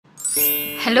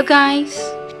Hello guys,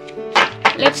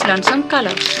 let's learn some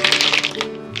colors.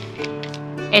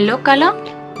 Yellow color,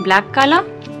 black color,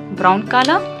 brown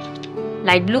color,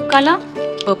 light blue color,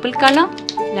 purple color,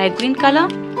 light green color,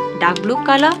 dark blue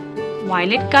color,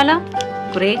 violet color,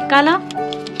 grey color,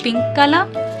 pink color,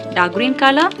 dark green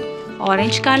color,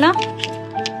 orange color,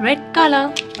 red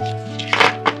color.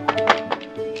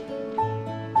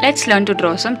 Let's learn to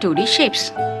draw some 2D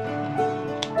shapes.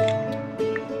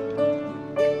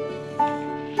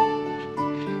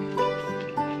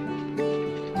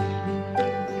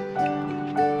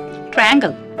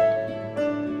 Triangle,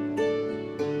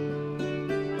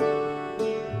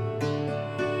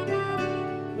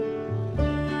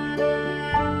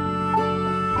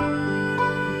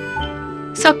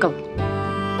 circle,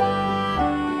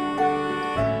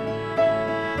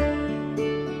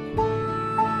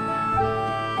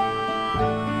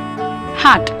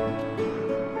 heart,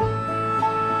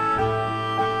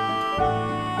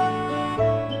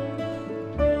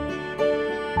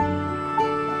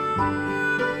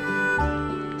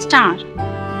 star,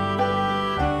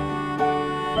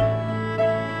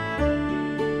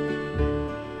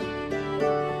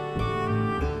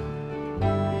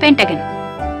 pentagon,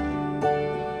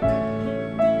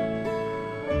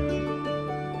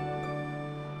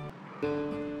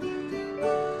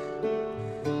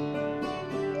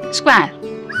 square,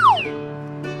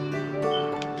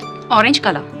 orange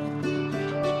color,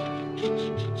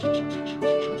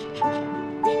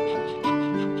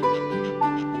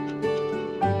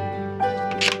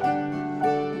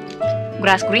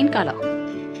 grass green color,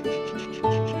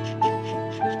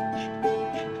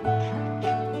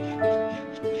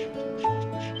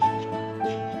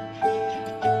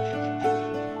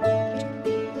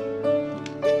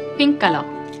 pink color,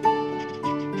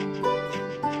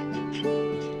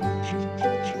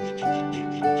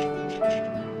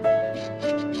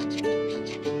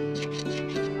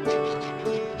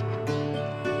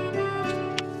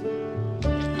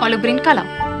 olive green color,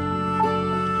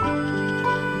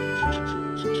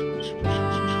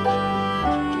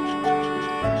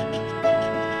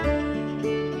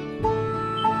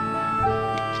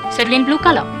 cerulean blue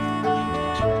color,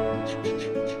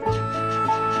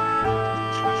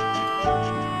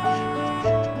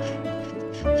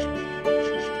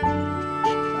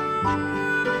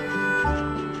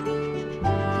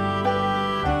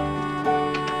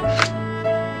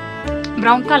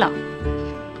 brown color,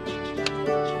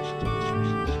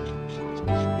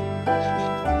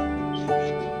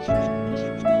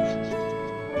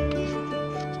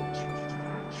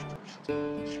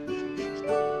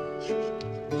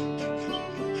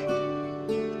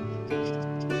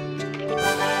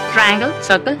 triangle,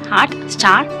 circle, heart,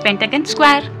 star, pentagon,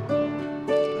 square.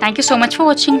 Thank you so much for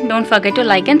watching. Don't forget to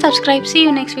like and subscribe. See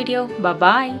you next video. Bye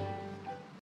bye.